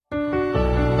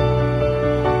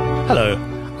Hello,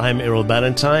 I'm Errol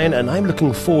Ballantyne, and I'm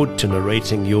looking forward to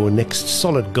narrating your next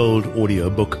Solid Gold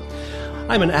audiobook.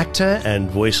 I'm an actor and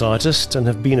voice artist and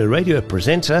have been a radio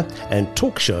presenter and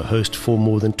talk show host for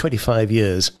more than 25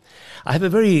 years. I have a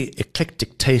very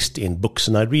eclectic taste in books,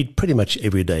 and I read pretty much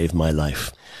every day of my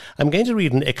life. I'm going to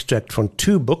read an extract from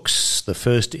two books. The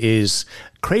first is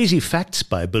Crazy Facts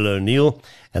by Bill O'Neill,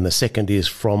 and the second is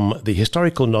from the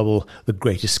historical novel The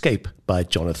Great Escape by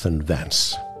Jonathan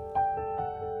Vance.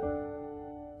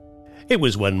 It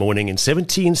was one morning in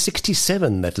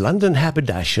 1767 that London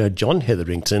haberdasher John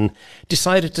Hetherington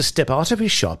decided to step out of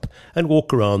his shop and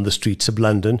walk around the streets of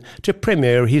London to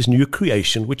premiere his new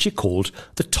creation, which he called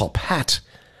the Top Hat.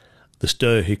 The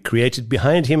stir he created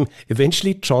behind him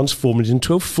eventually transformed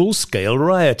into a full-scale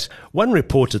riot. One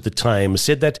report at the time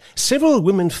said that several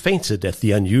women fainted at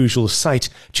the unusual sight,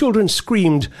 children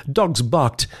screamed, dogs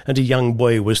barked, and a young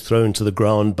boy was thrown to the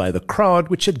ground by the crowd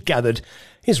which had gathered.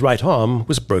 His right arm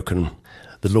was broken.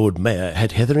 The Lord Mayor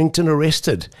had Hetherington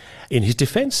arrested. In his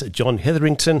defence, John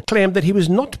Hetherington claimed that he was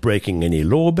not breaking any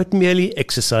law, but merely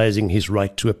exercising his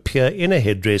right to appear in a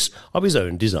headdress of his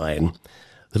own design.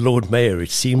 The Lord Mayor,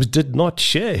 it seems, did not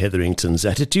share Hetherington's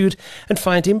attitude and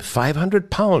fined him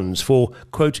 £500 for,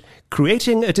 quote,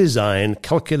 creating a design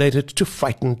calculated to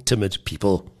frighten timid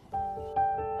people.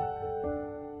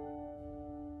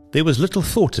 There was little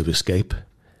thought of escape.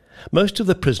 Most of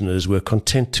the prisoners were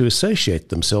content to associate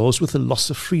themselves with the loss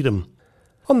of freedom.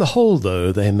 On the whole,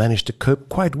 though, they managed to cope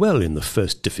quite well in the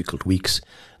first difficult weeks,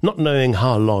 not knowing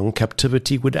how long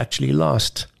captivity would actually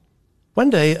last. One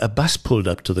day a bus pulled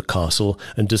up to the castle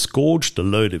and disgorged a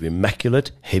load of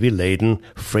immaculate, heavy-laden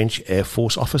French Air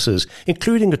Force officers,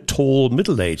 including a tall,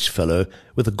 middle-aged fellow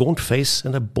with a gaunt face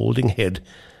and a balding head.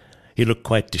 He looked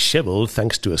quite dishevelled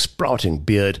thanks to a sprouting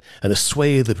beard and a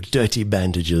swathe of dirty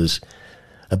bandages.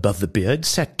 Above the beard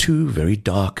sat two very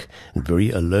dark and very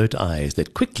alert eyes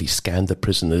that quickly scanned the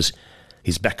prisoners.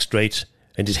 His back straight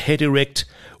and his head erect,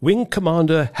 Wing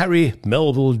Commander Harry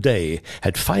Melville Day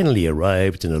had finally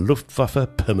arrived in a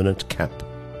Luftwaffe permanent camp.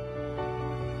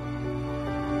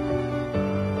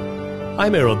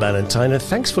 I'm Errol Ballantyne, and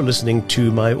thanks for listening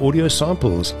to my audio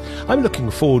samples. I'm looking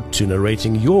forward to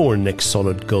narrating your next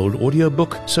Solid Gold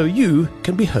audiobook so you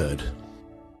can be heard.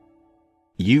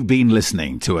 You've been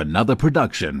listening to another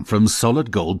production from Solid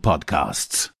Gold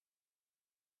Podcasts.